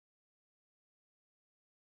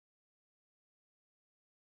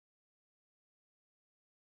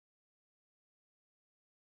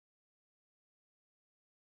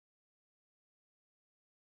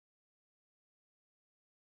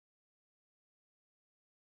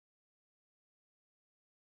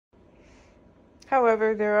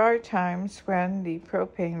However, there are times when the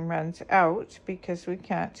propane runs out because we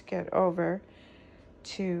can't get over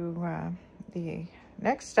to the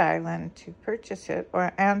next island to purchase it,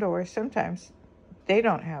 or sometimes they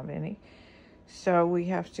don't have any, so we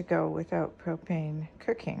have to go without propane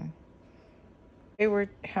cooking. They were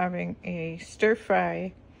having a stir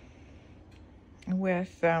fry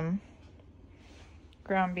with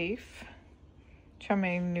ground beef, chow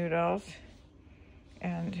mein noodles,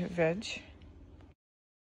 and veg.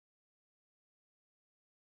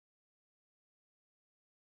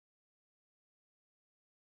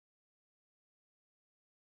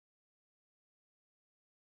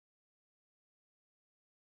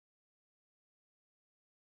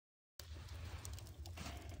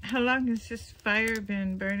 How long has this fire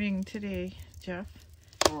been burning today, Jeff?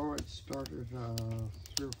 Oh, it started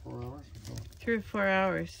 3 or 4 hours ago. 3 or 4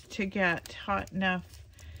 hours to get hot enough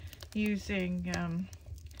using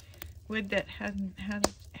wood that hasn't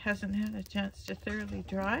had a chance to thoroughly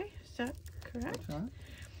dry. Is that correct? What's that?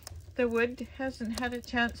 The wood hasn't had a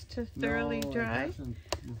chance to thoroughly dry?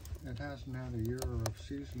 It hasn't had a year of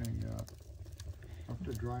seasoning yet. I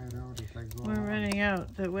have to dry it out as I go We're on. running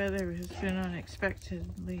out. The weather has been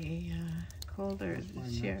unexpectedly colder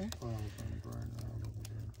this year.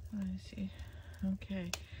 I see. Okay.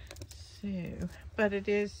 So, but it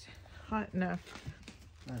is hot enough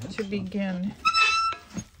to begin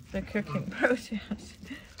the cooking process.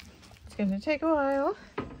 It's going to take a while.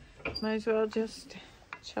 Might as well just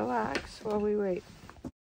chillax while we wait.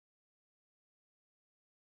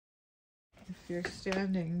 If you're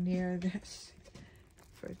standing near this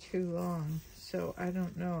for too long, so I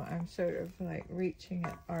don't know, I'm sort of like reaching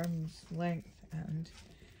at arm's length and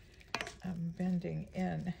I'm bending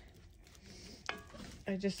in.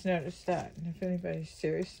 I just noticed that, and if anybody's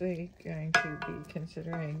seriously going to be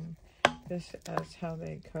considering this as how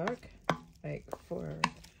they cook, like for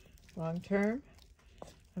long term,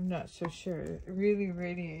 I'm not so sure. It really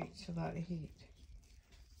radiates a lot of heat.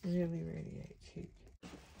 Really radiates heat.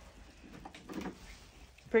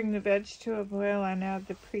 Bring the veg to a boil and add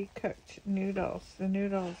the pre-cooked noodles. The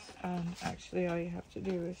noodles, actually all you have to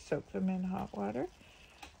do is soak them in hot water.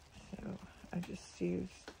 So I just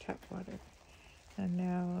used tap water. And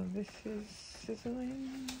now this is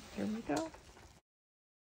sizzling. Here we go.